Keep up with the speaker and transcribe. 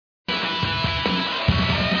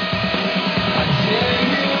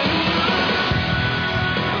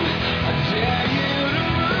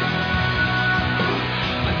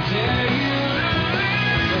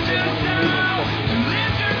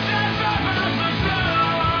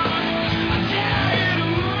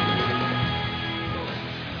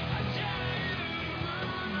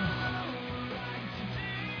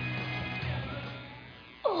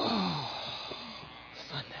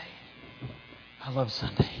love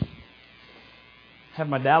Sunday. Have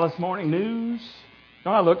my Dallas Morning News.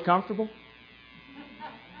 Don't I look comfortable?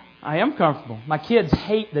 I am comfortable. My kids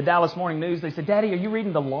hate the Dallas Morning News. They say, Daddy, are you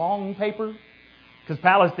reading the long paper? Because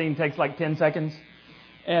Palestine takes like 10 seconds.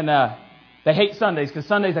 And they hate Sundays because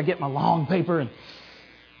Sundays I get my long paper. And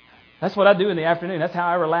that's what I do in the afternoon. That's how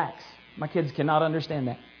I relax. My kids cannot understand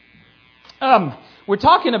that. We're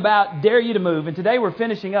talking about Dare You to Move, and today we're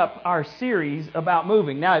finishing up our series about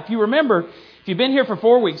moving. Now, if you remember, if you've been here for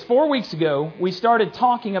 4 weeks ago, we started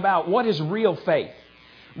talking about what is real faith.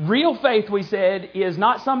 Real faith, we said, is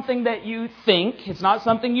not something that you think. It's not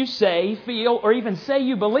something you say, feel, or even say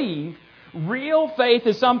you believe. Real faith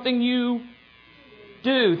is something you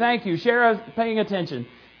do. Thank you. Sheriff, paying attention.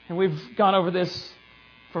 And we've gone over this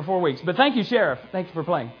for 4 weeks. But thank you, Sheriff. Thank you for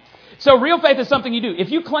playing. So real faith is something you do. If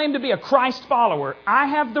you claim to be a Christ follower, I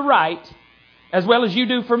have the right, as well as you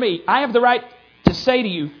do for me, I have the right to say to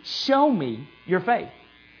you, show me your faith.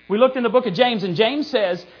 We looked in the book of James, and James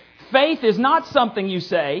says, faith is not something you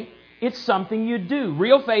say, it's something you do.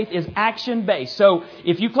 Real faith is action-based. So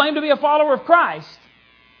if you claim to be a follower of Christ,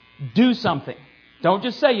 do something. Don't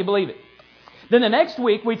just say you believe it. Then the next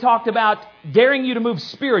week, we talked about daring you to move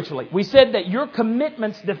spiritually. We said that your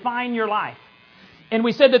commitments define your life. And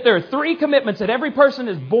we said that there are 3 commitments that every person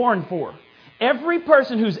is born for. Every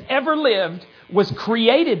person who's ever lived was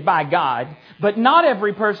created by God, but not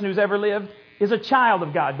every person who's ever lived is a child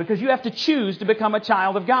of God, because you have to choose to become a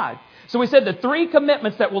child of God. So we said the 3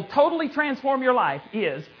 commitments that will totally transform your life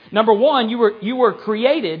is, number 1, you were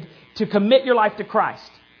created to commit your life to Christ.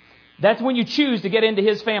 That's when you choose to get into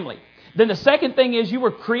His family. Then the second thing is you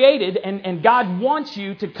were created and God wants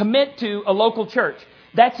you to commit to a local church.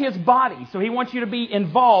 That's His body. So He wants you to be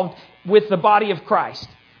involved with the body of Christ,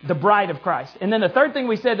 the bride of Christ. And then the third thing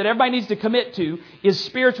we said that everybody needs to commit to is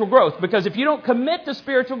spiritual growth. Because if you don't commit to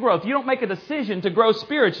spiritual growth, you don't make a decision to grow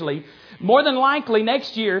spiritually, more than likely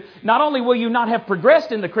next year, not only will you not have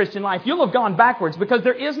progressed in the Christian life, you'll have gone backwards, because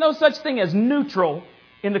there is no such thing as neutral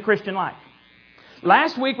in the Christian life.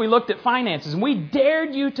 Last week we looked at finances, and we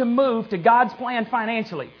dared you to move to God's plan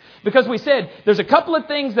financially. Because we said, there's a couple of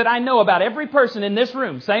things that I know about every person in this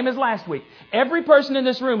room, same as last week. Every person in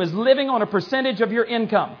this room is living on a percentage of your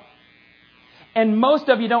income. And most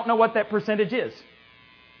of you don't know what that percentage is.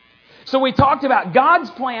 So we talked about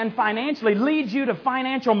God's plan financially leads you to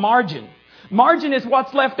financial margin. Margin is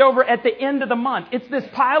what's left over at the end of the month. It's this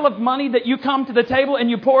pile of money that you come to the table and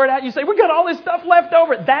you pour it out. You say, we got all this stuff left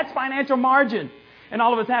over. That's financial margin. And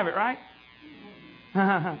all of us have it, right?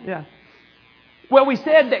 Yeah. Well, we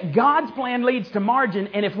said that God's plan leads to margin,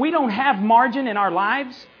 and if we don't have margin in our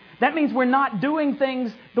lives, that means we're not doing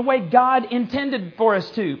things the way God intended for us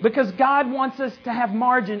to, because God wants us to have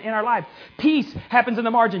margin in our life. Peace happens in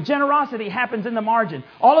the margin. Generosity happens in the margin.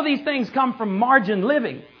 All of these things come from margin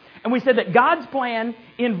living. And we said that God's plan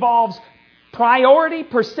involves priority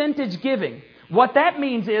percentage giving. What that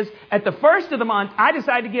means is, at the first of the month, I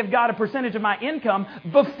decide to give God a percentage of my income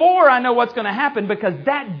before I know what's going to happen, because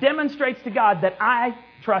that demonstrates to God that I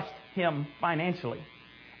trust Him financially.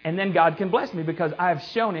 And then God can bless me because I have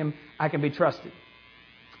shown Him I can be trusted.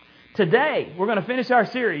 Today, we're going to finish our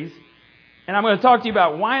series, and I'm going to talk to you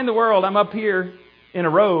about why in the world I'm up here in a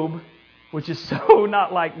robe, which is so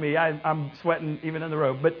not like me. I'm sweating even in the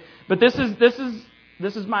robe. But this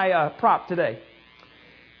is my prop today.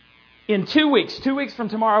 In 2 weeks from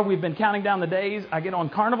tomorrow, we've been counting down the days. I get on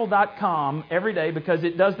carnival.com every day because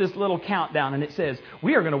it does this little countdown, and it says,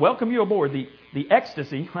 we are going to welcome you aboard the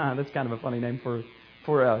Ecstasy. That's kind of a funny name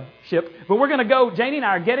for a ship. But we're going to go, Janie and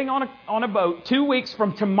I are getting on a boat 2 weeks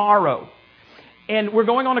from tomorrow. And we're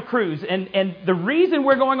going on a cruise. And the reason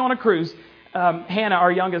we're going on a cruise, Hannah,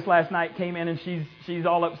 our youngest, last night came in and she's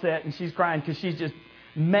all upset and she's crying because she's just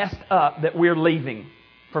messed up that we're leaving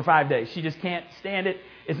for 5 days. She just can't stand it.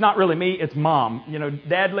 It's not really me, it's Mom. You know,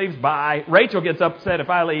 Dad leaves, bye. Rachel gets upset if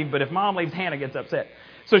I leave, but if Mom leaves, Hannah gets upset.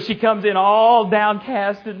 So she comes in all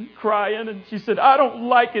downcast and crying, and she said, I don't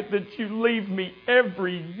like it that you leave me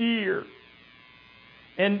every year.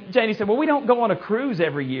 And Janie said, well, we don't go on a cruise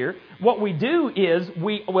every year. What we do is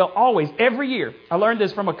we will always, every year. I learned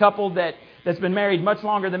this from a couple that's been married much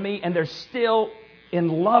longer than me, and they're still in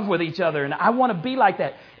love with each other. And I want to be like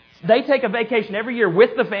that. They take a vacation every year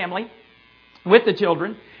with the family, with the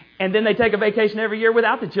children, and then they take a vacation every year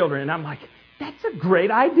without the children. And I'm like, that's a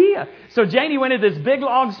great idea. So Janie went into this big,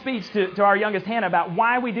 long speech to our youngest Hannah about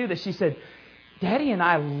why we do this. She said, Daddy and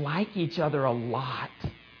I like each other a lot.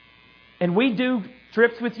 And we do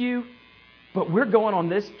trips with you, but we're going on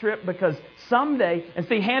this trip because someday, and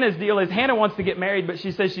see, Hannah's deal is Hannah wants to get married, but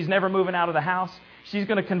she says she's never moving out of the house. She's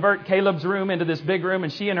going to convert Caleb's room into this big room,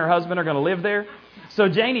 and she and her husband are going to live there. So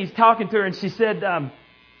Janie's talking to her, and she said,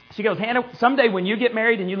 she goes, Hannah, someday when you get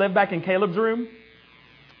married and you live back in Caleb's room,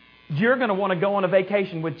 you're going to want to go on a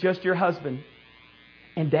vacation with just your husband.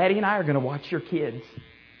 And Daddy and I are going to watch your kids.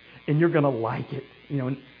 And you're going to like it.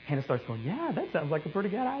 And Hannah starts going, yeah, that sounds like a pretty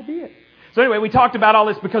good idea. So anyway, we talked about all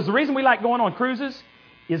this because the reason we like going on cruises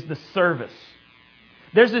is the service.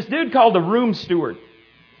 There's this dude called the room steward.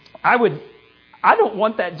 I don't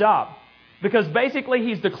want that job because basically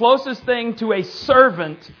he's the closest thing to a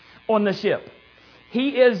servant on the ship. He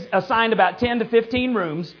is assigned about 10 to 15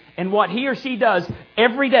 rooms, and what he or she does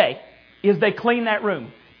every day is they clean that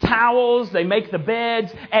room. Towels, they make the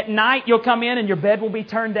beds. At night, you'll come in and your bed will be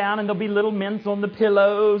turned down and there'll be little mints on the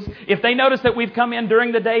pillows. If they notice that we've come in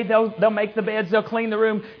during the day, they'll make the beds, they'll clean the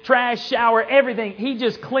room, trash, shower, everything. He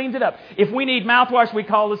just cleans it up. If we need mouthwash, we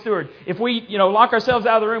call the steward. If we, lock ourselves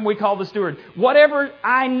out of the room, we call the steward. Whatever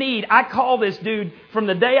I need, I call this dude from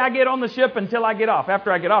the day I get on the ship until I get off.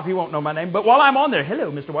 After I get off, he won't know my name. But while I'm on there,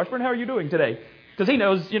 hello, Mr. Washburn, how are you doing today? Because he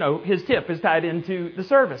knows, his tip is tied into the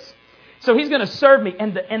service. So he's going to serve me.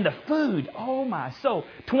 And the food, oh my soul,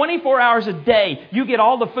 24 hours a day, you get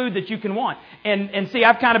all the food that you can want. And see,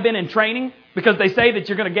 I've kind of been in training because they say that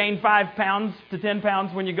you're going to gain 5 pounds to 10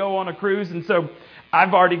 pounds when you go on a cruise. And so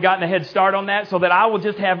I've already gotten a head start on that so that I will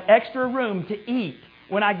just have extra room to eat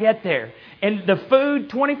when I get there. And the food,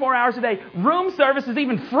 24 hours a day, room service is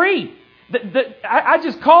even free. I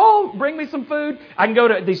just call, bring me some food. I can go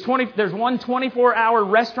to there's one 24-hour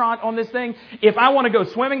restaurant on this thing. If I want to go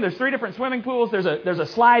swimming, there's 3 different swimming pools. There's a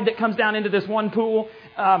slide that comes down into this one pool.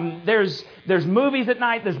 There's movies at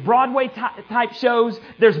night. There's Broadway type shows.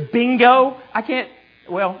 There's bingo.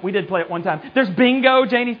 We did play it one time. There's bingo.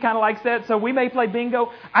 Janie kind of likes that, so we may play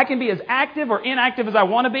bingo. I can be as active or inactive as I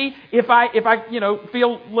want to be. If I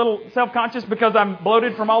feel a little self-conscious because I'm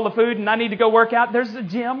bloated from all the food and I need to go work out, there's a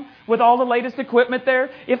gym with all the latest equipment there.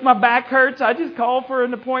 If my back hurts, I just call for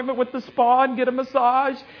an appointment with the spa and get a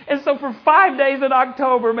massage. And so for 5 days in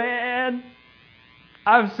October, man,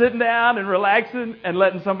 I'm sitting down and relaxing and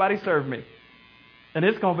letting somebody serve me. And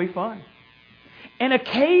it's going to be fun. And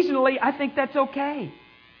occasionally, I think that's okay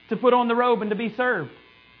to put on the robe and to be served.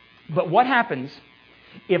 But what happens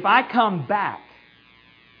if I come back?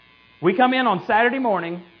 We come in on Saturday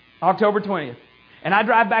morning, October 20th, and I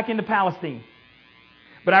drive back into Palestine.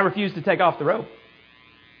 But I refuse to take off the robe.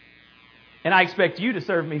 And I expect you to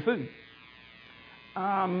serve me food.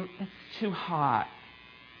 It's too hot.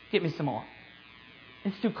 Get me some more.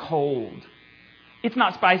 It's too cold. It's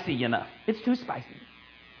not spicy enough. It's too spicy.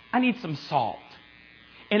 I need some salt.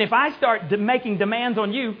 And if I start making demands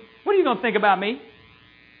on you, what are you going to think about me?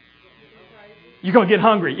 You're going to get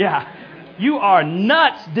hungry, yeah. You are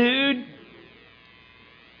nuts, dude.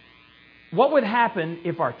 What would happen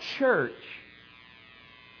if our church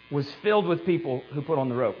was filled with people who put on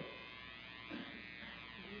the robe?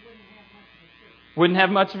 Wouldn't have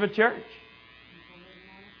much of a church.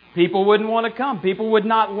 People wouldn't want to come. People would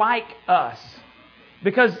not like us.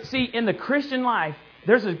 Because, see, in the Christian life,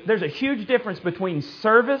 there's a huge difference between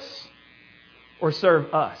service or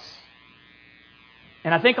serve us.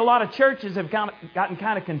 And I think a lot of churches have gotten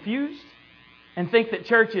kind of confused and think that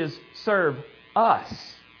church is serve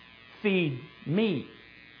us, feed me.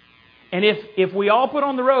 And if we all put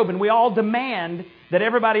on the robe and we all demand that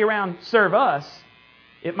everybody around serve us,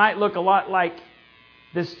 it might look a lot like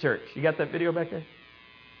this church. You got that video back there?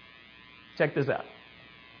 Check this out.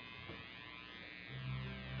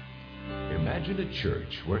 Imagine a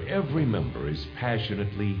church where every member is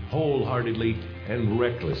passionately, wholeheartedly, and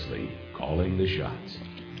recklessly calling the shots.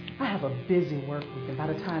 I have a busy work week, and by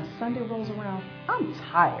the time Sunday rolls around, I'm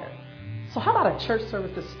tired. So how about a church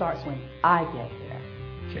service that starts when I get there?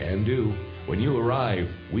 Can do. When you arrive,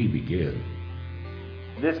 we begin.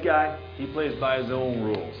 This guy, he plays by his own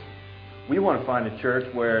rules. We want to find a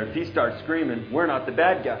church where if he starts screaming, we're not the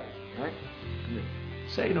bad guys, right?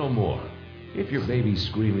 Say no more. If your baby's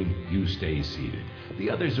screaming, you stay seated. The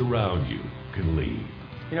others around you can leave.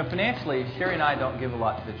 Financially, Sherry and I don't give a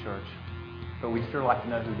lot to the church, but we'd sure like to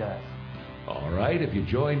know who does. All right, if you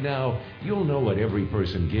join now, you'll know what every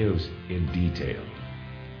person gives in detail.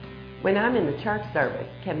 When I'm in the church service,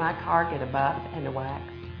 can my car get a buff and a wax?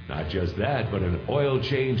 Not just that, but an oil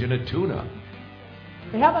change and a tune-up.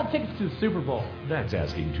 Hey, how about tickets to the Super Bowl? That's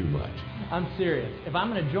asking too much. I'm serious. If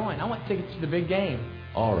I'm going to join, I want tickets to the big game.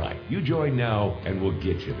 All right, you join now and we'll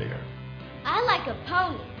get you there. I like a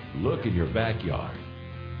pony. Look in your backyard.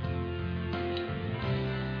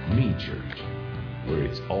 Me Church, where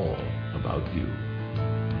it's all about you.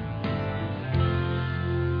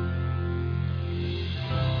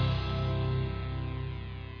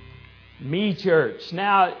 Me church.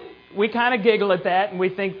 Now, we kind of giggle at that and we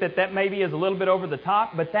think that maybe is a little bit over the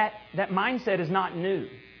top, but that mindset is not new.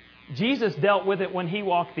 Jesus dealt with it when He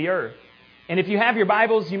walked the earth. And if you have your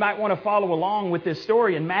Bibles, you might want to follow along with this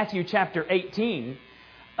story in Matthew chapter 18.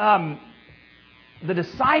 The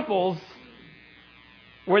disciples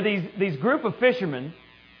were these group of fishermen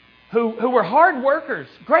who were hard workers,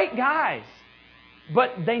 great guys,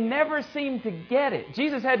 but they never seemed to get it.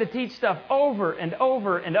 Jesus had to teach stuff over and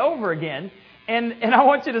over and over again. And I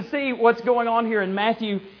want you to see what's going on here in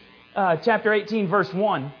Matthew chapter 18, verse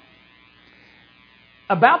 1.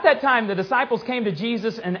 About that time, the disciples came to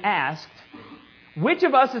Jesus and asked, "Which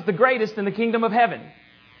of us is the greatest in the kingdom of heaven?"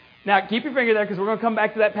 Now, keep your finger there because we're going to come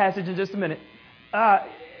back to that passage in just a minute.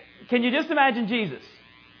 Can you just imagine Jesus?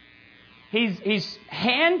 He's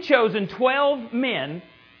hand-chosen 12 men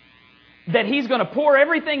that He's going to pour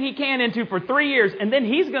everything He can into for 3 years, and then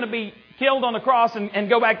He's going to be killed on the cross and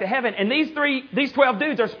go back to heaven. And these 12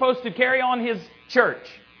 dudes are supposed to carry on His church.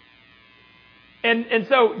 And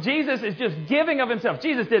so Jesus is just giving of Himself.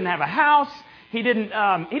 Jesus didn't have a house. He didn't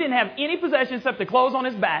have any possessions except the clothes on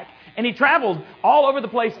His back. And He traveled all over the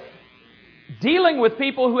place dealing with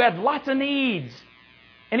people who had lots of needs.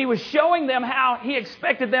 And He was showing them how He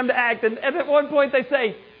expected them to act. And at one point they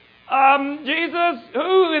say, Jesus,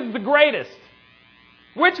 who is the greatest?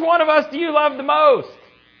 Which one of us do you love the most?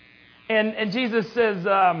 And Jesus says,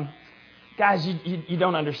 guys, you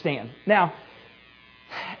don't understand. Now,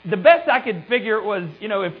 the best I could figure was,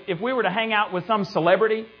 if we were to hang out with some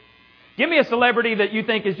celebrity, give me a celebrity that you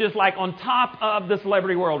think is just like on top of the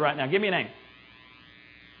celebrity world right now. Give me a name.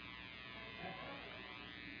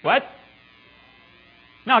 What?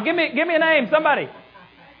 No, give me a name, somebody.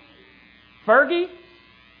 Fergie?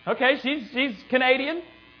 Okay, she's Canadian.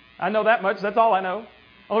 I know that much. That's all I know.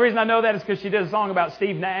 The only reason I know that is because she did a song about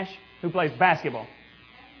Steve Nash, who plays basketball.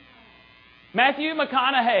 Matthew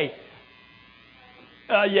McConaughey.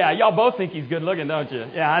 Yeah, y'all both think he's good looking, don't you?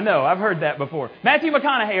 Yeah, I know. I've heard that before. Matthew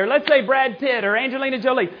McConaughey, or let's say Brad Pitt or Angelina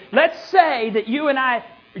Jolie. Let's say that you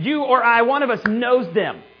or I, one of us knows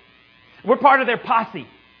them. We're part of their posse.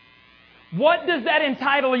 What does that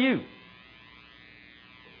entitle you?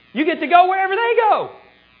 You get to go wherever they go.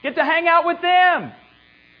 Get to hang out with them.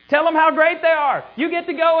 Tell them how great they are. You get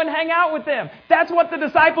to go and hang out with them. That's what the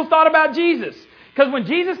disciples thought about Jesus. Because when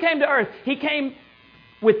Jesus came to earth, He came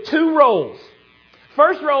with 2 roles.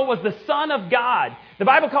 First role was the Son of God. The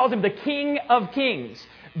Bible calls Him the King of Kings.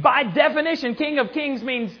 By definition, King of Kings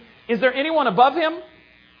means, is there anyone above Him?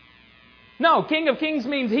 No, King of Kings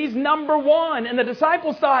means He's number one. And the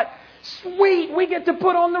disciples thought, sweet, we get to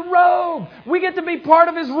put on the robe. We get to be part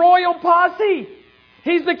of His royal posse.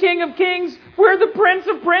 He's the King of Kings. We're the Prince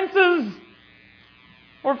of Princes.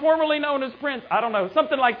 Or formerly known as Prince. I don't know,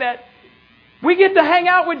 something like that. We get to hang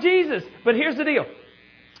out with Jesus. But here's the deal.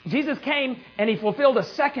 Jesus came and He fulfilled a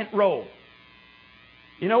second role.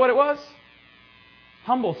 You know what it was?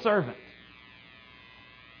 Humble servant.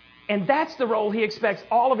 And that's the role He expects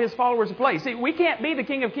all of His followers to play. See, we can't be the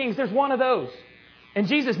King of Kings. There's one of those. And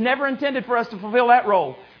Jesus never intended for us to fulfill that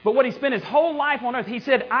role. But what He spent His whole life on earth, He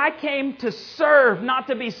said, I came to serve, not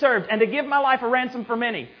to be served, and to give my life a ransom for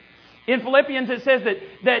many. In Philippians, it says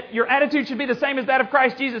that your attitude should be the same as that of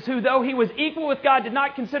Christ Jesus, who, though He was equal with God, did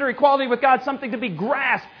not consider equality with God something to be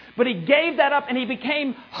grasped, but He gave that up and He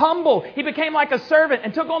became humble. He became like a servant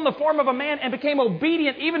and took on the form of a man and became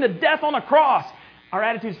obedient even to death on a cross. Our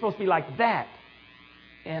attitude is supposed to be like that.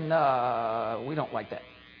 And we don't like that.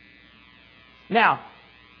 Now,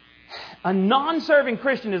 a non-serving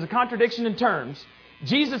Christian is a contradiction in terms.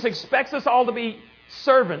 Jesus expects us all to be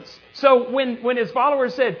servants. So when His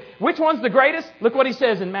followers said, which one's the greatest? Look what He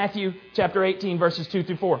says in Matthew chapter 18, verses 2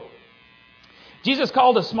 through 4. Jesus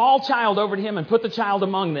called a small child over to Him and put the child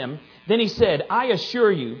among them. Then He said, I assure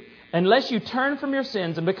you, unless you turn from your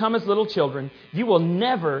sins and become as little children, you will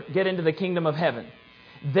never get into the kingdom of heaven.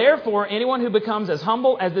 Therefore, anyone who becomes as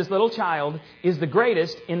humble as this little child is the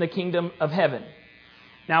greatest in the kingdom of heaven.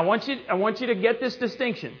 Now, I want you to get this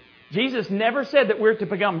distinction. Jesus never said that we're to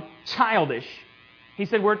become childish. He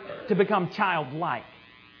said we're to become childlike.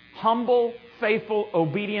 Humble, faithful,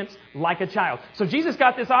 obedience like a child. So Jesus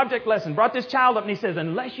got this object lesson, brought this child up, and He says,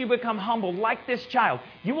 unless you become humble like this child,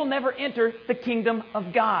 you will never enter the kingdom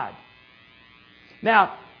of God.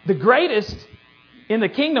 Now, the greatest in the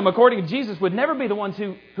kingdom, according to Jesus, would never be the ones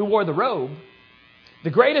who wore the robe. The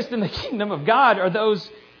greatest in the kingdom of God are those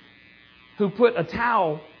who put a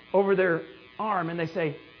towel over their arm and they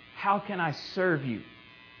say, how can I serve you?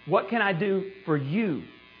 What can I do for you?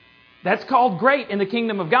 That's called great in the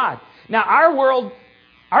kingdom of God. Now, our world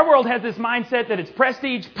has this mindset that it's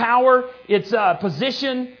prestige, power, it's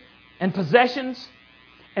position, and possessions.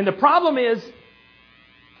 And the problem is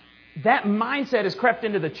that mindset has crept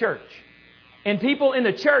into the church. And people in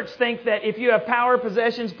the church think that if you have power,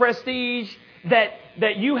 possessions, prestige,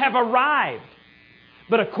 that you have arrived.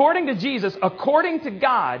 But according to Jesus, according to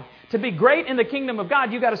God, to be great in the kingdom of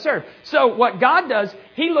God, you've got to serve. So what God does,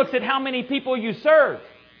 He looks at how many people you serve.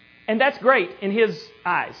 And that's great in His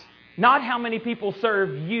eyes. Not how many people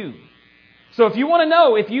serve you. So if you want to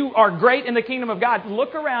know if you are great in the kingdom of God,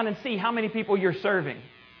 look around and see how many people you're serving.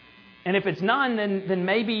 And if it's none, then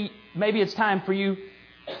maybe it's time for you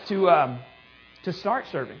to start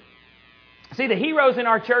serving. See, the heroes in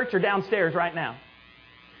our church are downstairs right now.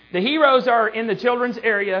 The heroes are in the children's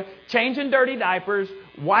area, changing dirty diapers,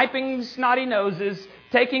 wiping snotty noses,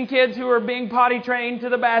 taking kids who are being potty trained to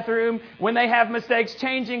the bathroom when they have mistakes,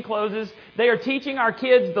 changing clothes. They are teaching our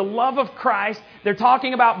kids the love of Christ. They're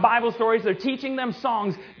talking about Bible stories. They're teaching them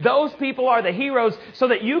songs. Those people are the heroes so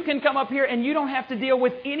that you can come up here and you don't have to deal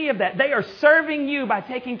with any of that. They are serving you by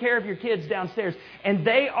taking care of your kids downstairs. And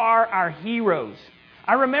they are our heroes.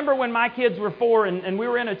 I remember when my kids were 4 and we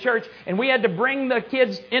were in a church and we had to bring the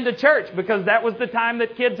kids into church because that was the time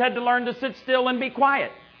that kids had to learn to sit still and be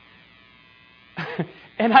quiet.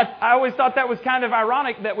 And I always thought that was kind of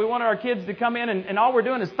ironic that we wanted our kids to come in and all we're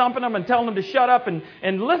doing is thumping them and telling them to shut up and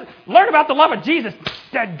listen, learn about the love of Jesus,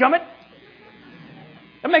 dadgummit.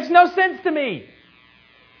 That makes no sense to me.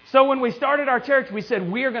 So when we started our church, we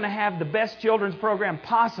said we are going to have the best children's program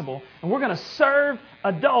possible. And we're going to serve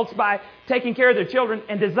adults by taking care of their children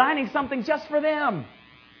and designing something just for them.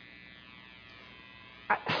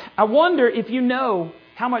 I wonder if you know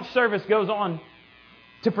how much service goes on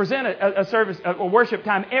to present a service, a worship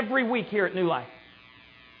time every week here at New Life.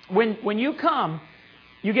 When you come,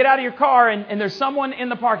 you get out of your car and there's someone in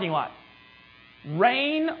the parking lot.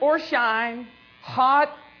 Rain or shine,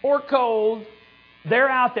 hot or cold, they're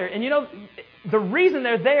out there. And you know, the reason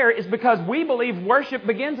they're there is because we believe worship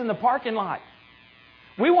begins in the parking lot.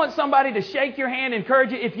 We want somebody to shake your hand,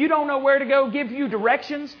 encourage you. If you don't know where to go, give you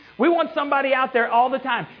directions. We want somebody out there all the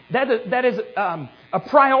time. That is a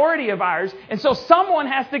priority of ours. And so someone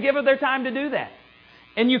has to give up their time to do that.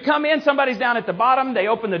 And you come in, somebody's down at the bottom. They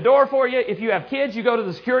open the door for you. If you have kids, you go to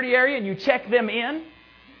the security area and you check them in.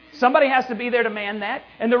 Somebody has to be there to man that.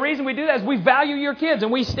 And the reason we do that is we value your kids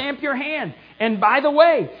and we stamp your hand. And by the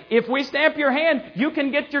way, if we stamp your hand, you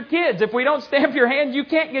can get your kids. If we don't stamp your hand, you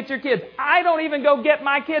can't get your kids. I don't even go get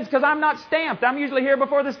my kids because I'm not stamped. I'm usually here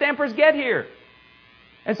before the stampers get here.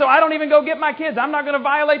 And so I don't even go get my kids. I'm not going to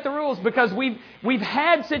violate the rules because we've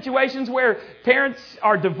had situations where parents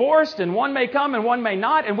are divorced and one may come and one may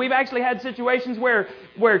not. And we've actually had situations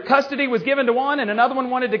where custody was given to one and another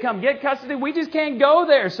one wanted to come get custody. We just can't go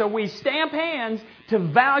there. So we stamp hands to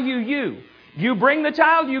value you. You bring the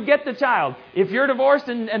child, you get the child. If you're divorced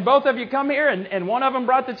and both of you come here and one of them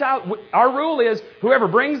brought the child, our rule is whoever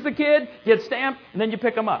brings the kid gets stamped and then you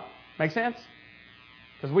pick them up. Make sense?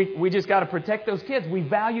 Because we just got to protect those kids. We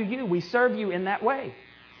value you. We serve you in that way.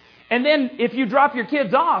 And then if you drop your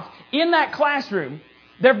kids off, in that classroom,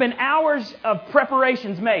 there have been hours of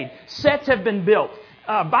preparations made. Sets have been built.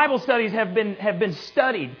 Bible studies have been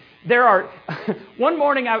studied. There are, one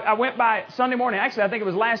morning I went by, Sunday morning, actually I think it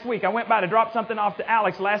was last week, I went by to drop something off to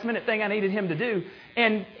Alex, last minute thing I needed him to do.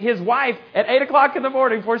 And his wife, at 8 o'clock in the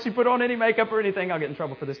morning, before she put on any makeup or anything, I'll get in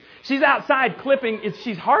trouble for this, she's outside clipping,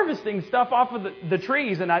 she's harvesting stuff off of the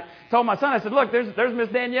trees. And I told my son, I said, look, there's Miss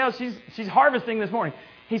Danielle, she's harvesting this morning.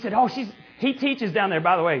 He said, he teaches down there,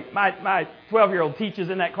 by the way. My 12-year-old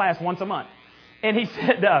teaches in that class once a month. And he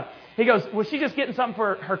said, he goes, well, she's just getting something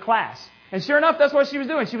for her class. And sure enough, that's what she was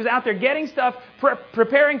doing. She was out there getting stuff,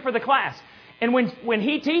 preparing for the class. And when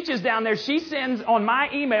he teaches down there, she sends on my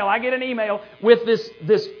email, I get an email with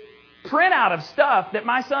this printout of stuff that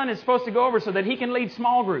my son is supposed to go over so that he can lead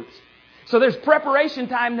small groups. So there's preparation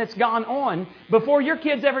time that's gone on before your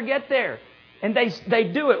kids ever get there. And they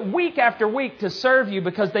do it week after week to serve you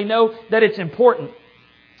because they know that it's important.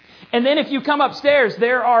 And then if you come upstairs,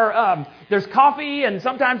 there's coffee and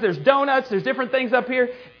sometimes there's donuts. There's different things up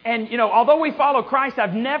here. And, you know, although we follow Christ,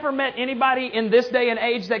 I've never met anybody in this day and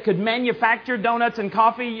age that could manufacture donuts and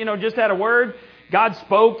coffee, you know, just at a word. God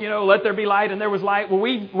spoke, you know, let there be light, and there was light. Well,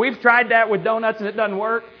 we've tried that with donuts and it doesn't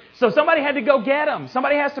work. So somebody had to go get them.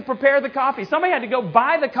 Somebody has to prepare the coffee. Somebody had to go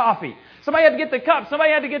buy the coffee. Somebody had to get the cups.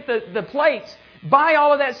 Somebody had to get the plates. Buy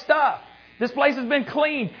all of that stuff. This place has been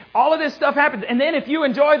cleaned. All of this stuff happens. And then if you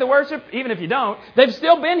enjoy the worship, even if you don't, they've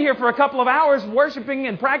still been here for a couple of hours worshiping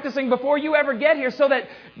and practicing before you ever get here so that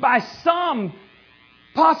by some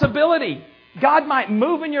possibility God might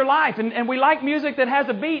move in your life. And we like music that has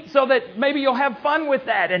a beat so that maybe you'll have fun with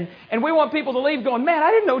that. And we want people to leave going, man,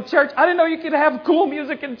 I didn't know you could have cool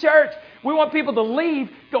music in church. We want people to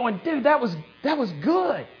leave going, dude, that was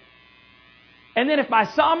good. And then if by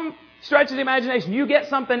some stretch of the imagination you get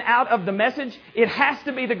something out of the message, it has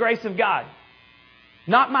to be the grace of God.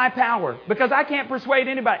 Not my power, because I can't persuade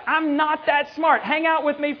anybody. I'm not that smart. Hang out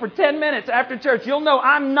with me for 10 minutes after church. You'll know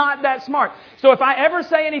I'm not that smart. So if I ever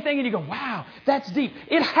say anything and you go, wow, that's deep,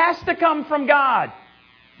 it has to come from God.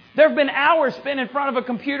 There have been hours spent in front of a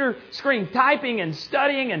computer screen typing and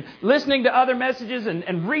studying and listening to other messages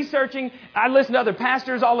and researching. I listen to other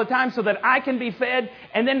pastors all the time so that I can be fed.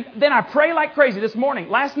 And then I pray like crazy. This morning,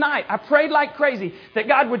 last night, I prayed like crazy that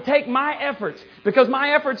God would take my efforts, because my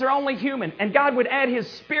efforts are only human, and God would add His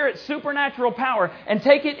Spirit's supernatural power and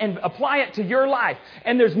take it and apply it to your life.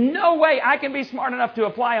 And there's no way I can be smart enough to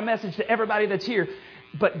apply a message to everybody that's here,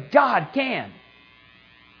 but God can.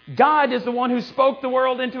 God is the one who spoke the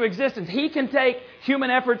world into existence. He can take human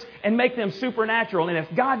efforts and make them supernatural. And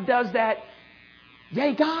if God does that,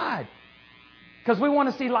 yay God! Because we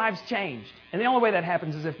want to see lives changed. And the only way that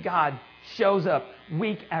happens is if God shows up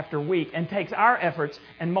week after week and takes our efforts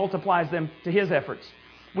and multiplies them to His efforts.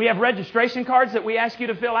 We have registration cards that we ask you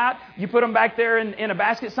to fill out. You put them back there in a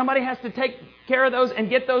basket. Somebody has to take care of those and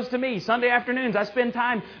get those to me. Sunday afternoons, I spend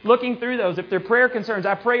time looking through those. If they're prayer concerns,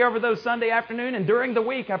 I pray over those Sunday afternoon, and during the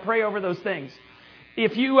week, I pray over those things.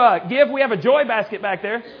 If you give, we have a joy basket back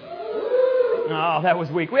there. Oh, that was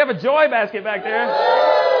weak. We have a joy basket back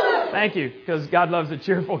there. Thank you, because God loves a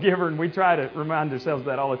cheerful giver, and we try to remind ourselves of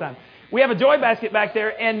that all the time. We have a joy basket back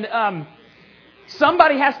there, and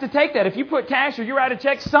somebody has to take that. If you put cash or you write a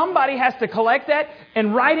check, somebody has to collect that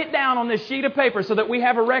and write it down on this sheet of paper so that we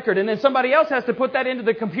have a record. And then somebody else has to put that into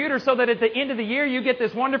the computer so that at the end of the year you get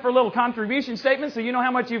this wonderful little contribution statement so you know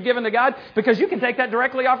how much you've given to God, because you can take that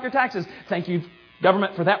directly off your taxes. Thank you,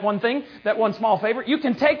 government, for that one thing, that one small favor. You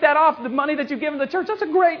can take that off the money that you've given the church. That's a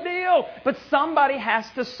great deal. But somebody has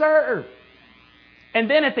to serve. And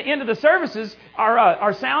then at the end of the services,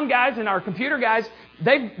 our sound guys and our computer guys,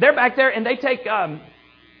 they're back there and they take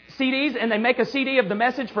CDs and they make a CD of the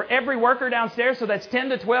message for every worker downstairs. So that's 10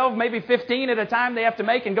 to 12, maybe 15 at a time they have to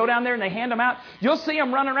make, and go down there and they hand them out. You'll see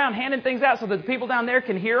them running around handing things out so that the people down there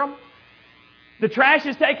can hear them. The trash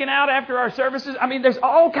is taken out after our services. I mean, there's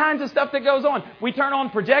all kinds of stuff that goes on. We turn on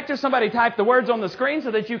projectors. Somebody typed the words on the screen so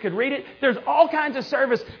that you could read it. There's all kinds of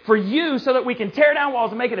service for you so that we can tear down walls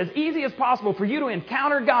and make it as easy as possible for you to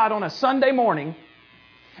encounter God on a Sunday morning.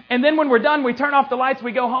 And then when we're done, we turn off the lights,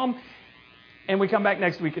 we go home, and we come back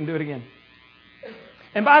next week and do it again.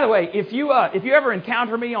 And by the way, if you ever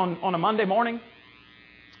encounter me on a Monday morning,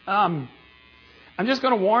 I'm just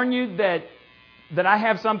going to warn you that I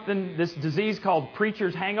have this disease called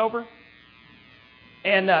preacher's hangover.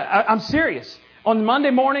 And I'm serious. On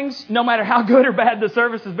Monday mornings, no matter how good or bad the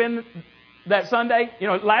service has been that Sunday,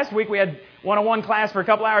 last week we had one-on-one class for a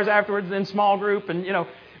couple hours afterwards, then small group, and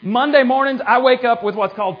Monday mornings I wake up with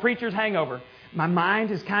what's called preacher's hangover. My mind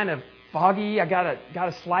is kind of foggy. I got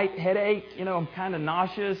a slight headache. I'm kind of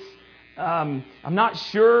nauseous. I'm not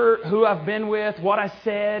sure who I've been with, what I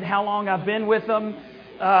said, how long I've been with them.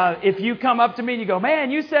 If you come up to me and you go, man,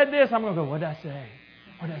 you said this, I'm going to go, what did I say?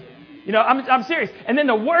 I'm serious. And then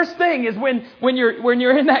the worst thing is when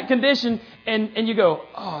you're in that condition and you go,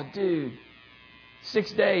 oh, dude,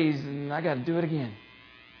 6 days and I got to do it again.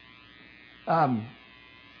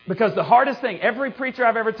 Because the hardest thing, every preacher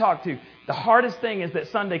I've ever talked to, the hardest thing is that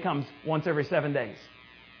Sunday comes once every 7 days.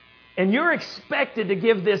 And you're expected to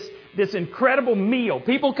give this incredible meal.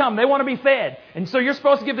 People come, they want to be fed. And so you're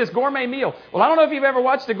supposed to give this gourmet meal. Well, I don't know if you've ever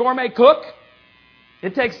watched a gourmet cook.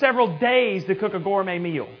 It takes several days to cook a gourmet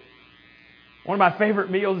meal. One of my favorite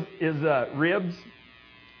meals is ribs.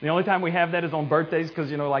 The only time we have that is on birthdays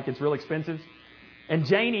because, it's real expensive. And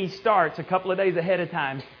Janie starts a couple of days ahead of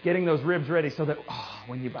time getting those ribs ready so that,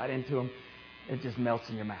 when you bite into them, it just melts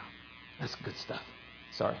in your mouth. That's good stuff.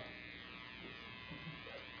 Sorry.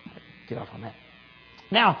 Get off on that.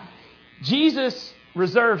 Now, Jesus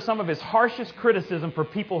reserved some of His harshest criticism for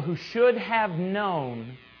people who should have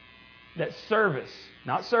known that service,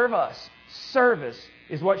 not serve us, service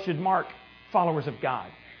is what should mark followers of God.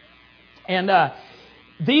 And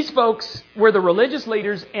these folks were the religious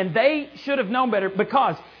leaders, and they should have known better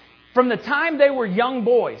because From the time they were young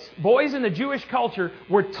boys in the Jewish culture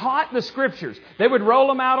were taught the Scriptures. They would roll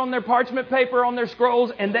them out on their parchment paper, on their scrolls,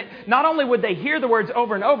 and not only would they hear the words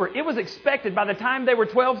over and over, it was expected by the time they were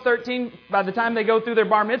 12, 13, by the time they go through their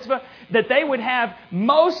bar mitzvah, that they would have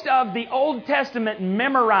most of the Old Testament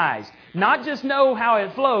memorized. Not just know how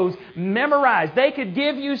it flows, memorized. They could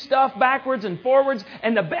give you stuff backwards and forwards,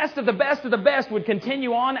 and the best of the best of the best would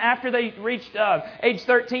continue on after they reached age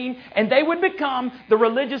 13, and they would become the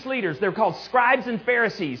religious leaders. They're called scribes and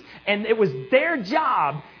Pharisees, and it was their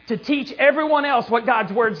job to teach everyone else what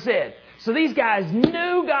God's Word said. So these guys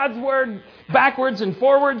knew God's Word backwards and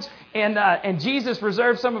forwards, and Jesus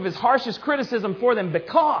reserved some of His harshest criticism for them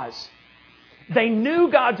because they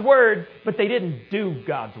knew God's Word, but they didn't do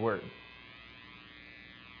God's Word.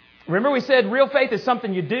 Remember we said real faith is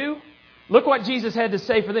something you do? Look what Jesus had to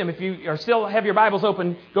say for them. If you are still have your Bibles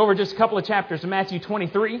open, go over just a couple of chapters to Matthew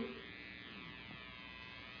 23.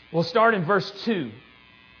 We'll start in verse 2.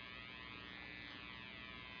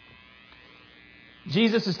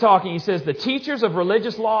 Jesus is talking. He says, the teachers of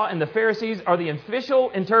religious law and the Pharisees are the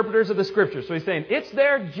official interpreters of the Scriptures. So he's saying it's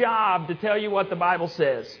their job to tell you what the Bible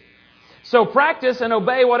says. So practice and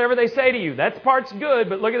obey whatever they say to you. That part's good,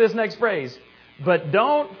 but look at this next phrase. But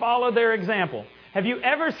don't follow their example. Have you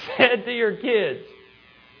ever said to your kids,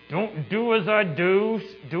 don't do as I do,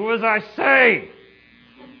 do as I say?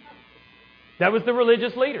 That was the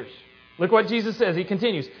religious leaders. Look what Jesus says. He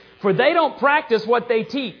continues. For they don't practice what they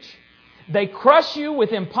teach. They crush you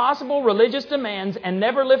with impossible religious demands and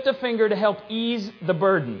never lift a finger to help ease the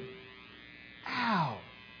burden. Ow.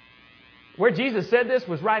 Where Jesus said this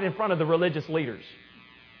was right in front of the religious leaders.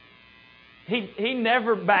 He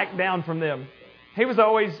never backed down from them. He was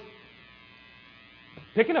always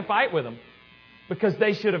picking a fight with them because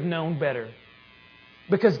they should have known better.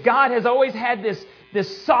 Because God has always had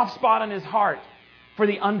this soft spot in His heart for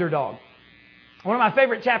the underdog. One of my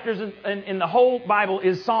favorite chapters in the whole Bible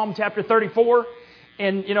is Psalm chapter 34.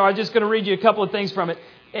 And, I'm just going to read you a couple of things from it.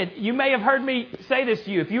 And you may have heard me say this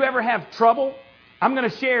to you. If you ever have trouble, I'm going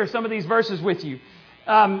to share some of these verses with you.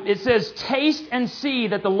 It says, taste and see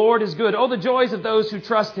that the Lord is good. Oh, the joys of those who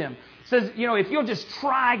trust Him. It says, if you'll just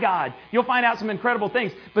try God, you'll find out some incredible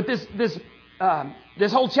things. But this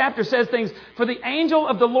whole chapter says things, for the angel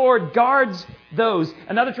of the Lord guards those.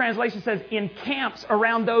 Another translation says, encamps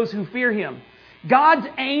around those who fear Him. God's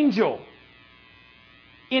angel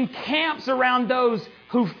encamps around those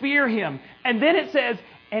who fear Him. And then it says,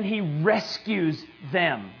 and He rescues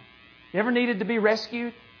them. You ever needed to be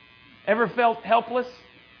rescued? Ever felt helpless?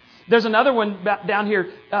 There's another one down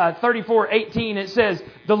here, 34:18. It says,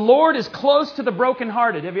 the Lord is close to the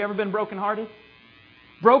brokenhearted. Have you ever been brokenhearted?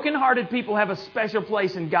 Brokenhearted people have a special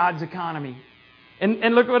place in God's economy.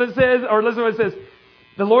 And look what it says, or listen to what it says.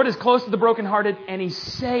 The Lord is close to the brokenhearted, and He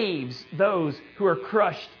saves those who are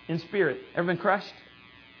crushed in spirit. Ever been crushed?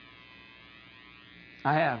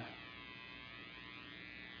 I have.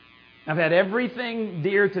 I've had everything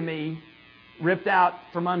dear to me ripped out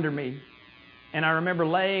from under me. And I remember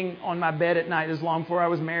laying on my bed at night, this was long before I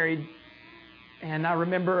was married, and I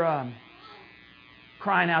remember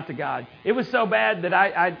crying out to God. It was so bad that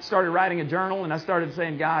I started writing a journal, and I started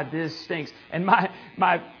saying, God, this stinks. And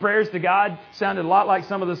my prayers to God sounded a lot like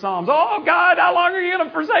some of the Psalms. Oh, God, how long are you going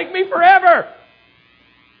to forsake me forever?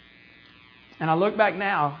 And I look back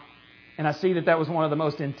now, and I see that was one of the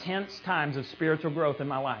most intense times of spiritual growth in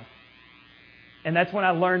my life. And that's when I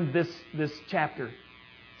learned this chapter,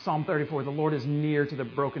 Psalm 34. The Lord is near to the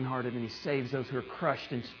brokenhearted, and He saves those who are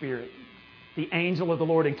crushed in spirit. The angel of the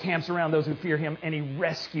Lord encamps around those who fear Him, and He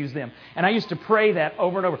rescues them. And I used to pray that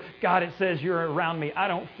over and over. God, it says you're around me. I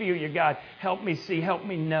don't feel you, God. Help me see. Help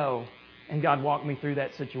me know. And God walked me through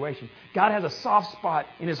that situation. God has a soft spot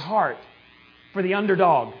in His heart for the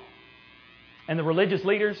underdog. And the religious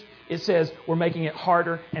leaders, it says, we're making it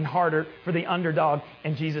harder and harder for the underdog.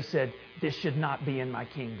 And Jesus said, this should not be in my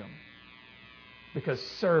kingdom. Because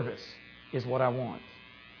service is what I want.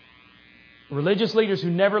 Religious leaders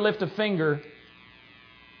who never lift a finger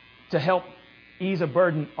to help ease a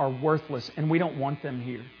burden are worthless, and we don't want them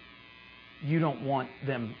here. You don't want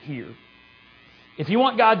them here. If you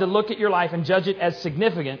want God to look at your life and judge it as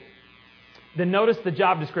significant, then notice the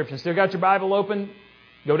job description. Still got your Bible open?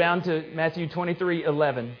 Go down to Matthew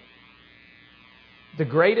 23:11. The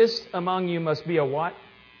greatest among you must be a what?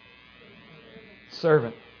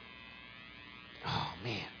 Servant. Oh,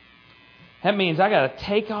 man. That means I got to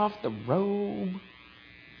take off the robe.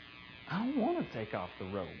 I don't want to take off the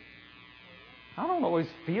robe. I don't always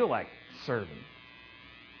feel like serving.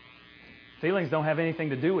 Feelings don't have anything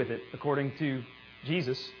to do with it, according to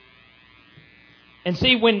Jesus. And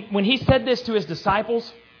see, when He said this to His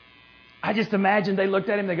disciples, I just imagine they looked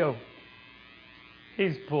at him, they go,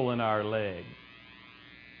 he's pulling our leg.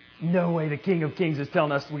 No way the King of Kings is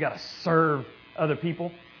telling us we got to serve other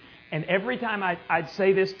people. And every time I'd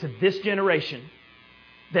say this to this generation,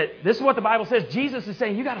 that this is what the Bible says. Jesus is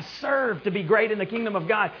saying you got to serve to be great in the kingdom of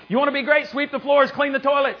God. You want to be great? Sweep the floors, clean the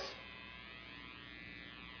toilets.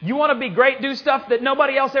 You want to be great? Do stuff that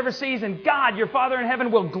nobody else ever sees. And God, your Father in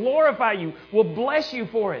heaven, will glorify you, will bless you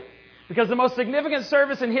for it. Because the most significant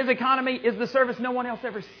service in His economy is the service no one else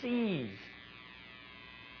ever sees.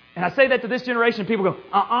 And I say that to this generation. People go,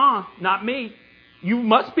 not me. You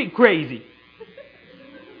must be crazy.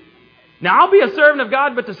 Now, I'll be a servant of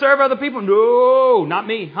God, but to serve other people, no, not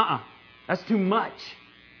me. That's too much.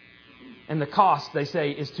 And the cost, they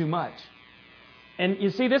say, is too much. And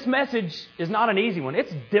you see, this message is not an easy one.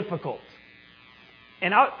 It's difficult.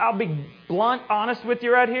 And I'll be blunt, honest with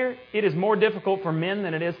you right here. It is more difficult for men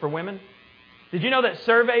than it is for women. Did you know that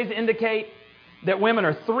surveys indicate that women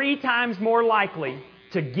are 3 times more likely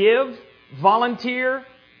to give, volunteer,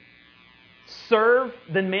 serve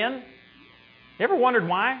than men? You ever wondered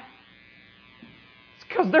why? It's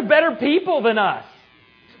because they're better people than us.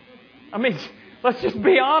 I mean, let's just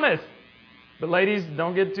be honest. But ladies,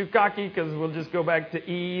 don't get too cocky, because we'll just go back to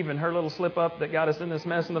Eve and her little slip-up that got us in this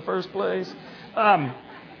mess in the first place.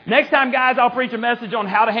 Next time, guys, I'll preach a message on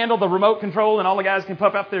how to handle the remote control, and all the guys can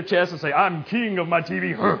puff up their chest and say, I'm king of my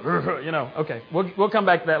TV. Okay, we'll come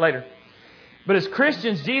back to that later. But as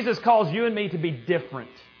Christians, Jesus calls you and me to be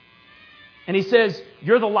different. And He says,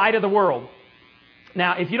 you're the light of the world.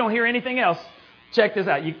 Now, if you don't hear anything else, check this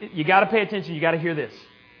out. You got to pay attention. You got to hear this.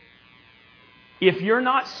 If you're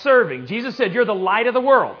not serving, Jesus said you're the light of the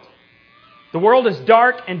world. The world is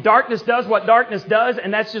dark, and darkness does what darkness does,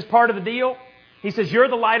 and that's just part of the deal. He says you're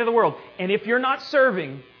the light of the world. And if you're not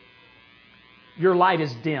serving, your light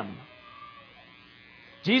is dim.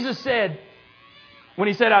 Jesus said, when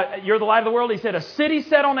He said you're the light of the world, He said a city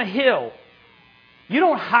set on a hill. You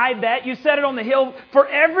don't hide that. You set it on the hill for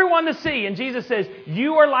everyone to see. And Jesus says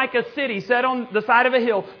you are like a city set on the side of a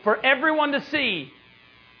hill for everyone to see.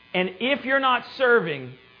 And if you're not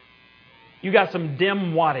serving, you got some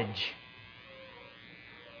dim wattage.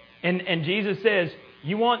 And Jesus says,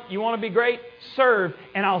 you want to be great? Serve,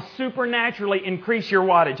 and I'll supernaturally increase your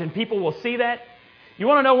wattage. And people will see that. You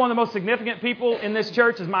want to know one of the most significant people in this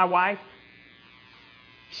church is my wife.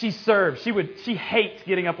 She serves. She hates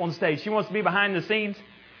getting up on stage. She wants to be behind the scenes.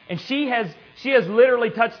 And she has literally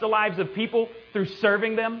touched the lives of people through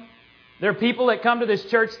serving them. There are people that come to this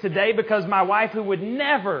church today because my wife, who would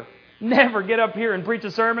never get up here and preach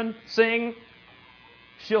a sermon, sing,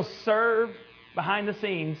 she'll serve behind the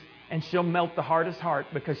scenes, and she'll melt the hardest heart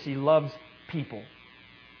because she loves people.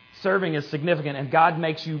 Serving is significant, and God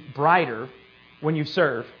makes you brighter when you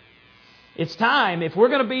serve. It's time, if we're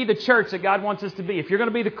going to be the church that God wants us to be, if you're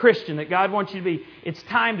going to be the Christian that God wants you to be, it's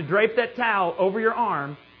time to drape that towel over your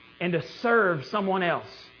arm and to serve someone else.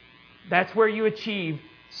 That's where you achieve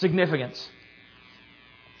significance.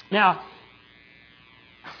 Now,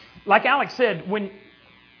 like Alex said, when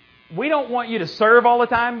we don't want you to serve all the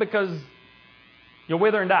time because you'll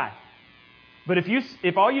wither and die. But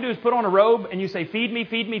if all you do is put on a robe and you say, feed me,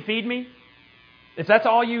 feed me, feed me, if that's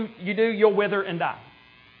all you do, you'll wither and die.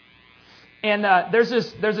 And there's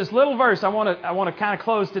this little verse I want to kind of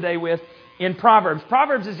close today with in Proverbs.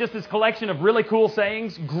 Proverbs is just this collection of really cool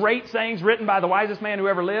sayings, great sayings written by the wisest man who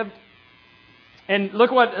ever lived. And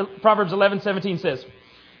look what Proverbs 11:17 says.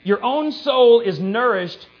 Your own soul is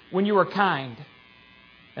nourished when you are kind.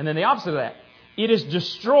 And then the opposite of that. It is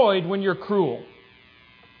destroyed when you're cruel.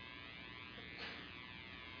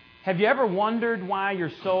 Have you ever wondered why your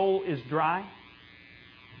soul is dry?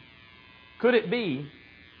 Could it be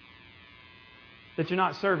that you're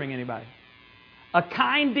not serving anybody? A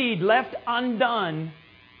kind deed left undone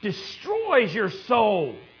destroys your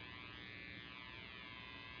soul.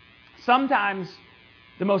 Sometimes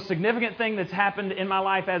the most significant thing that's happened in my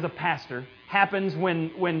life as a pastor happens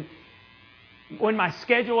when my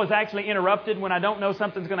schedule is actually interrupted, when I don't know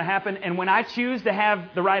something's going to happen, and when I choose to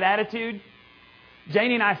have the right attitude.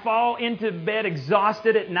 Janie and I fall into bed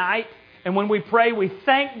exhausted at night, and when we pray, we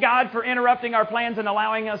thank God for interrupting our plans and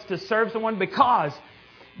allowing us to serve someone, because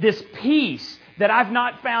this peace that I've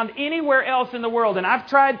not found anywhere else in the world, and I've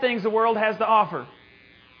tried things the world has to offer.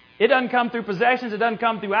 It doesn't come through possessions. It doesn't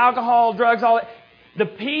come through alcohol, drugs, all that. The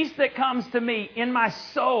peace that comes to me in my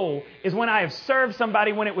soul is when I have served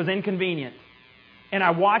somebody when it was inconvenient. And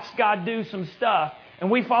I watched God do some stuff,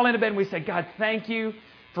 and we fall into bed and we say, God, thank you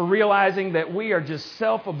for realizing that we are just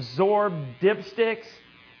self-absorbed dipsticks,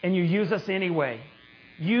 and you use us anyway.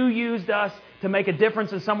 You used us to make a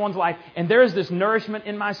difference in someone's life, and there is this nourishment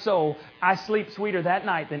in my soul, I sleep sweeter that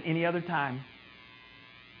night than any other time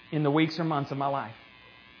in the weeks or months of my life.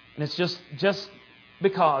 And it's just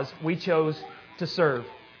because we chose to serve.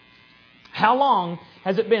 How long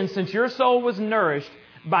has it been since your soul was nourished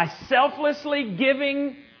by selflessly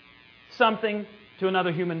giving something to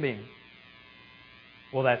another human being?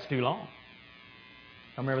 Well, that's too long.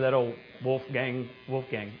 I remember that old Wolf brand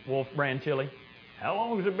chili. How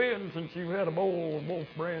long has it been since you've had a bowl of Wolf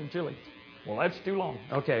brand chili? Well, that's too long.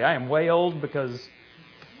 Okay, I am way old because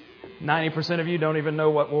 90% of you don't even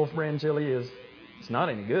know what Wolf brand chili is. It's not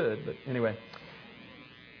any good, but anyway.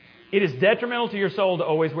 It is detrimental to your soul to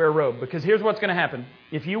always wear a robe, because here's what's going to happen.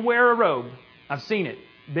 If you wear a robe, I've seen it.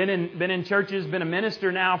 Been in churches, been a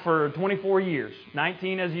minister now for 24 years.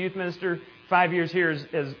 19 as a youth minister, 5 years here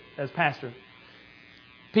as pastor.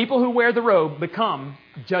 People who wear the robe become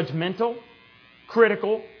judgmental,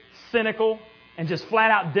 critical, cynical, and just flat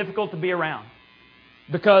out difficult to be around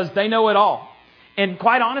because they know it all. And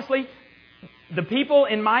quite honestly, the people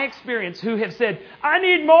in my experience who have said, I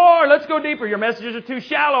need more, let's go deeper, your messages are too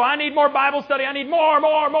shallow, I need more Bible study, I need more.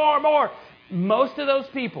 Most of those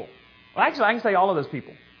people, well, actually I can say all of those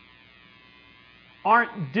people,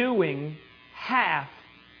 aren't doing half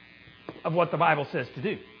of what the Bible says to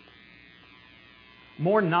do.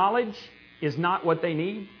 More knowledge is not what they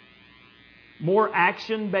need. More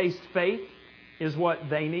action-based faith is what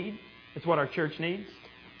they need. It's what our church needs.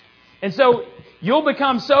 And so you'll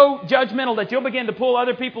become so judgmental that you'll begin to pull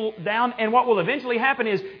other people down. And what will eventually happen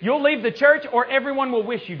is you'll leave the church or everyone will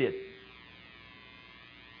wish you did.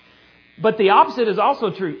 But the opposite is also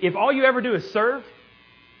true. If all you ever do is serve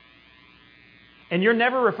and you're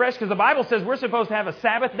never refreshed, because the Bible says we're supposed to have a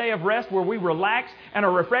Sabbath day of rest where we relax and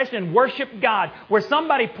are refreshed and worship God, where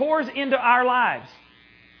somebody pours into our lives.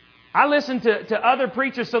 I listen to other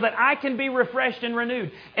preachers so that I can be refreshed and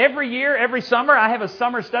renewed. Every year, every summer, I have a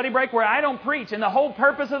summer study break where I don't preach. And the whole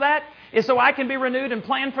purpose of that is so I can be renewed and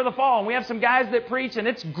plan for the fall. And we have some guys that preach, and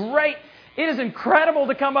it's great. It is incredible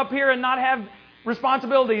to come up here and not have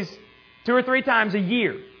responsibilities 2 or 3 times a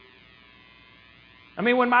year. I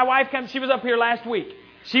mean, when my wife comes, she was up here last week.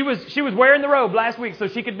 She was wearing the robe last week so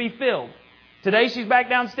she could be filled. Today she's back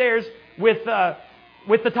downstairs with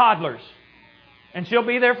the toddlers. And she'll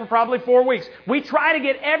be there for probably 4 weeks. We try to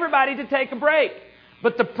get everybody to take a break.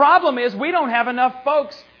 But the problem is we don't have enough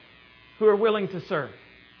folks who are willing to serve.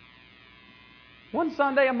 1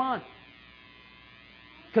 Sunday a month.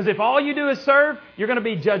 Because if all you do is serve, you're going to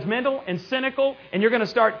be judgmental and cynical, and you're going to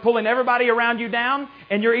start pulling everybody around you down,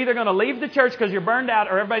 and you're either going to leave the church because you're burned out,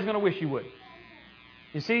 or everybody's going to wish you would.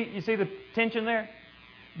 You see the tension there?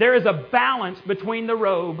 There is a balance between the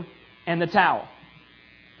robe and the towel.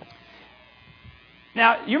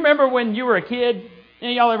 Now, you remember when you were a kid?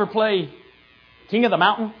 Y'all ever play King of the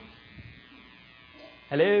Mountain?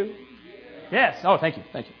 Hello? Yes. Oh, thank you.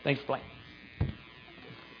 Thanks for playing.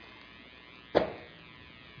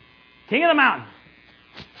 King of the Mountain.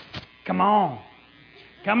 Come on.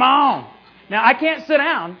 Now, I can't sit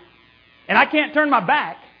down, and I can't turn my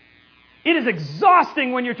back. It is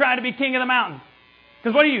exhausting when you're trying to be King of the Mountain.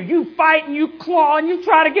 Because what do? You fight and you claw and you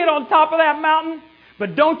try to get on top of that mountain,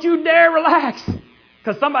 but don't you dare relax.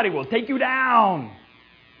 Because somebody will take you down.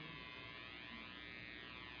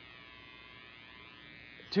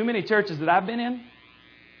 Too many churches that I've been in,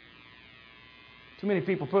 too many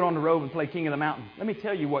people put on the robe and play King of the Mountain. Let me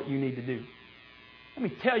tell you what you need to do. Let me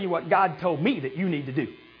tell you what God told me that you need to do.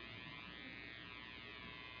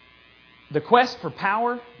 The quest for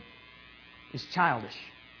power is childish.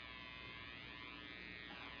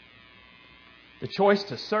 The choice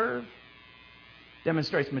to serve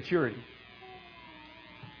demonstrates maturity.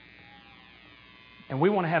 And we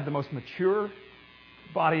want to have the most mature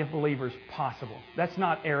body of believers possible. That's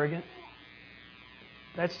not arrogant.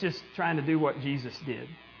 That's just trying to do what Jesus did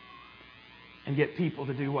and get people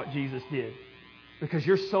to do what Jesus did. Because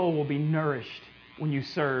your soul will be nourished when you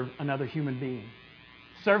serve another human being.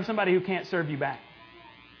 Serve somebody who can't serve you back.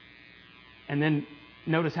 And then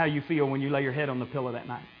notice how you feel when you lay your head on the pillow that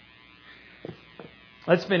night.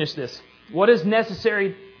 Let's finish this. What is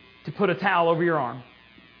necessary to put a towel over your arm?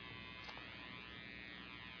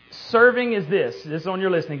 Serving is this is on your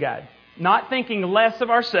listening guide. Not thinking less of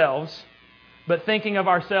ourselves, but thinking of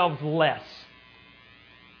ourselves less.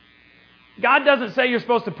 God doesn't say you're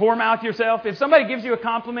supposed to poor mouth yourself. If somebody gives you a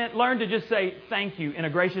compliment, learn to just say thank you in a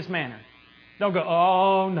gracious manner. Don't go,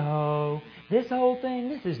 oh no, this whole thing,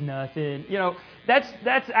 this is nothing.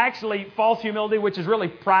 That's actually false humility, which is really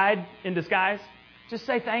pride in disguise. Just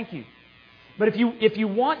say thank you. But if you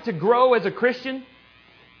want to grow as a Christian,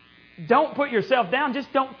 don't put yourself down.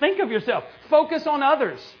 Just don't think of yourself. Focus on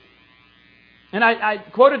others. And I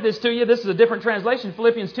quoted this to you. This is a different translation.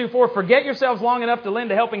 Philippians 2:4. Forget yourselves long enough to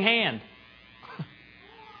lend a helping hand.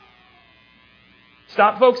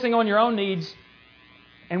 Stop focusing on your own needs.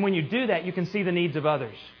 And when you do that, you can see the needs of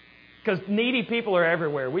others. Because needy people are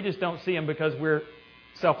everywhere. We just don't see them because we're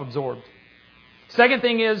self-absorbed. Second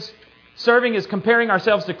thing is, serving is comparing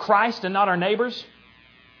ourselves to Christ and not our neighbors.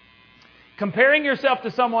 Comparing yourself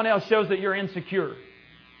to someone else shows that you're insecure.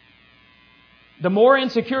 The more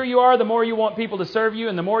insecure you are, the more you want people to serve you,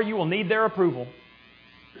 and the more you will need their approval.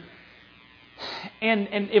 And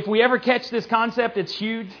if we ever catch this concept, it's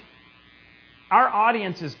huge. Our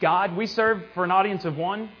audience is God. We serve for an audience of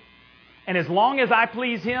one. And as long as I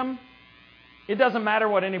please Him, it doesn't matter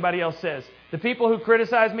what anybody else says. The people who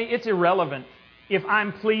criticize me, it's irrelevant if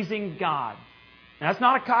I'm pleasing God. Now, that's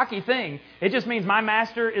not a cocky thing. It just means my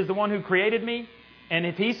master is the one who created me. And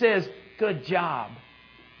if He says, good job,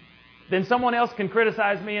 then someone else can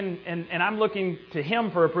criticize me and I'm looking to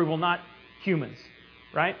Him for approval, not humans.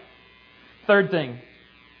 Right? Third thing.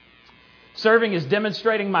 Serving is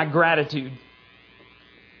demonstrating my gratitude.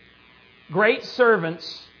 Great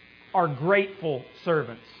servants are grateful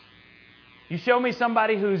servants. You show me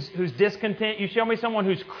somebody who's discontent. You show me someone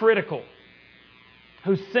who's critical,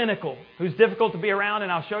 who's cynical, who's difficult to be around,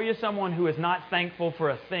 and I'll show you someone who is not thankful for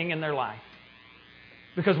a thing in their life.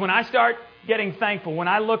 Because when I start getting thankful, when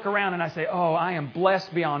I look around and I say, oh, I am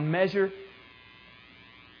blessed beyond measure,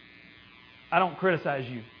 I don't criticize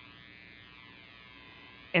you.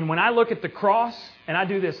 And when I look at the cross, and I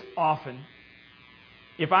do this often,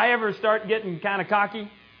 if I ever start getting kind of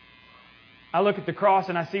cocky, I look at the cross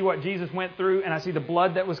and I see what Jesus went through and I see the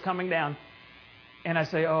blood that was coming down. And I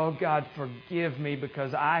say, oh God, forgive me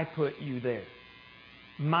because I put you there.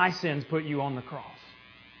 My sins put you on the cross.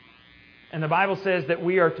 And the Bible says that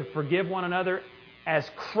we are to forgive one another as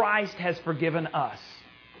Christ has forgiven us.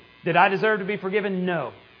 Did I deserve to be forgiven?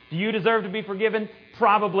 No. Do you deserve to be forgiven?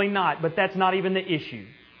 Probably not, but that's not even the issue.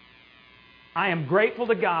 I am grateful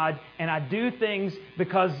to God, and I do things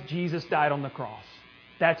because Jesus died on the cross.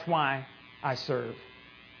 That's why I serve.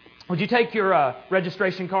 Would you take your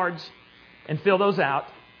registration cards and fill those out?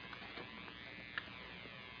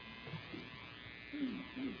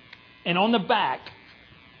 And on the back,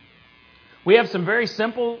 we have some very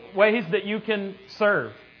simple ways that you can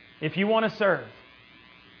serve if you want to serve.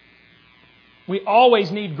 We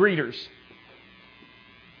always need greeters.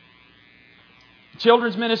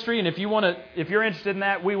 Children's ministry, and if you're interested in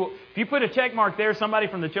that, we will. If you put a check mark there, somebody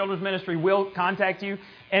from the children's ministry will contact you,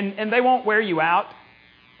 and they won't wear you out.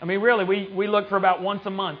 I mean, really, we look for about once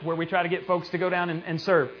a month where we try to get folks to go down and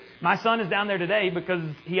serve. My son is down there today because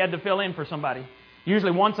he had to fill in for somebody.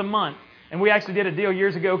 Usually once a month, and we actually did a deal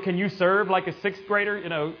years ago. Can you serve like a sixth grader? You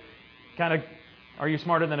know, kind of. Are you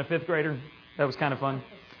smarter than a fifth grader? That was kind of fun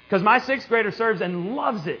because my sixth grader serves and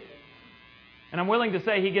loves it. And I'm willing to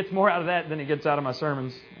say he gets more out of that than he gets out of my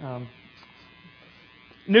sermons.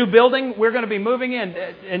 New building, we're going to be moving in.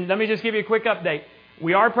 And let me just give you a quick update.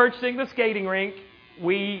 We are purchasing the skating rink.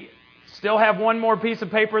 We still have one more piece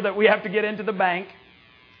of paper that we have to get into the bank.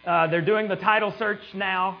 They're doing the title search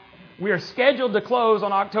now. We are scheduled to close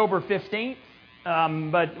on October 15th.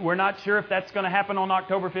 But we're not sure if that's going to happen on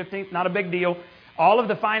October 15th. Not a big deal. All of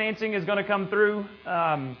the financing is going to come through.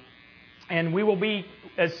 And we will be,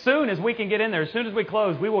 as soon as we can get in there, as soon as we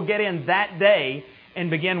close, we will get in that day and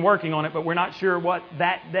begin working on it. But we're not sure what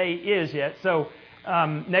that day is yet. So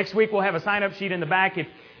next week we'll have a sign-up sheet in the back.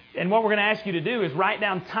 And what we're going to ask you to do is write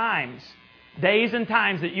down times, days and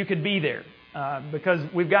times that you could be there. Because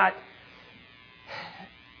we've got,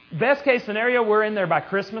 best case scenario, we're in there by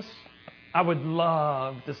Christmas. I would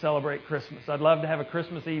love to celebrate Christmas. I'd love to have a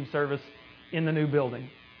Christmas Eve service in the new building.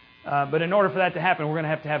 But in order for that to happen, we're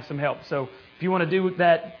going to have some help. So if you want to do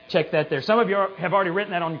that, check that there. Some of you have already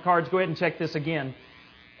written that on your cards. Go ahead and check this again.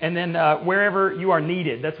 And then wherever you are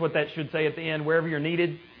needed, that's what that should say at the end, wherever you're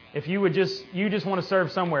needed. If you just want to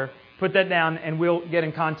serve somewhere, put that down and we'll get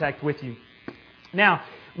in contact with you. Now,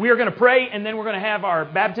 we are going to pray and then we're going to have our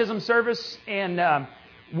baptism service. And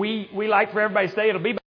we like for everybody to stay. It'll be